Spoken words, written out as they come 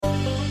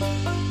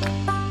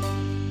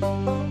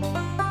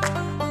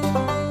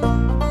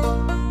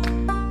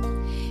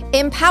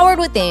Empowered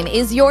Within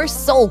is your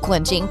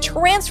soul-quenching,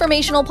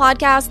 transformational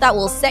podcast that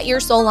will set your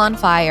soul on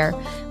fire.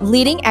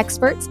 Leading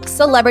experts,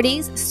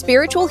 celebrities,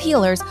 spiritual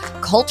healers,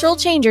 cultural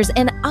changers,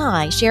 and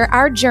I share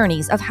our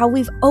journeys of how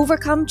we've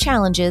overcome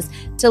challenges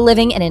to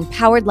living an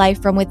empowered life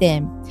from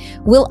within.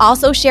 We'll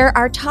also share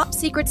our top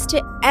secrets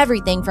to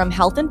everything from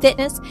health and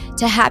fitness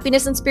to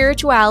happiness and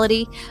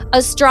spirituality,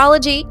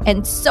 astrology,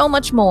 and so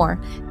much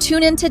more.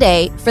 Tune in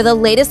today for the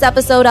latest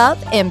episode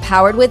of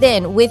Empowered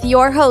Within with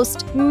your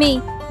host, me,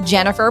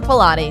 Jennifer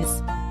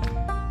Pilates.